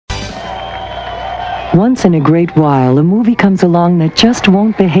Once in a great while, a movie comes along that just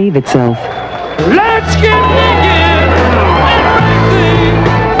won't behave itself. Let's get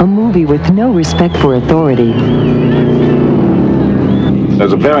naked! A movie with no respect for authority.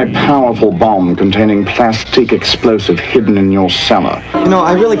 There's a very powerful bomb containing plastic explosive hidden in your cellar. You know,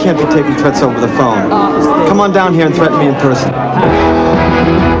 I really can't be taking threats over the phone. Come on down here and threaten me in person.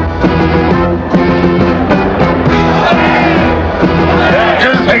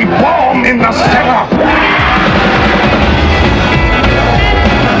 There's a bomb in the cellar!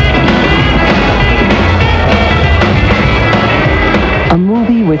 A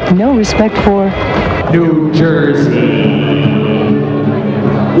movie with no respect for New Jersey.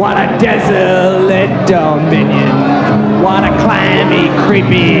 What a desolate dominion. What a clammy,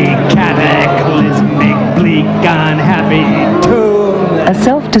 creepy, cataclysmic, bleak, unhappy tune. a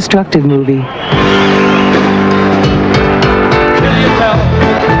self-destructive movie. Kill yourself.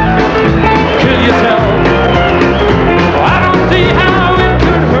 Kill yourself. I don't see how it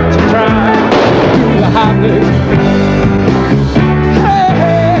could hurt to try. Do the Heimlich.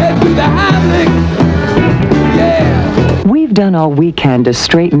 Hey, do the Heimlich. Yeah. We've done all we can to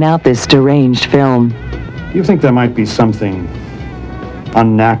straighten out this deranged film. Do you think there might be something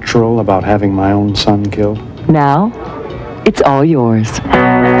unnatural about having my own son killed? Now, it's all yours.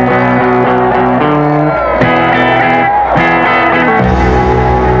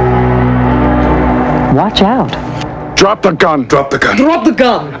 Watch out, Drop the gun! Drop the gun! Drop the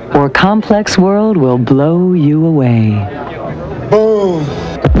gun! or Complex World will blow you away. Boom.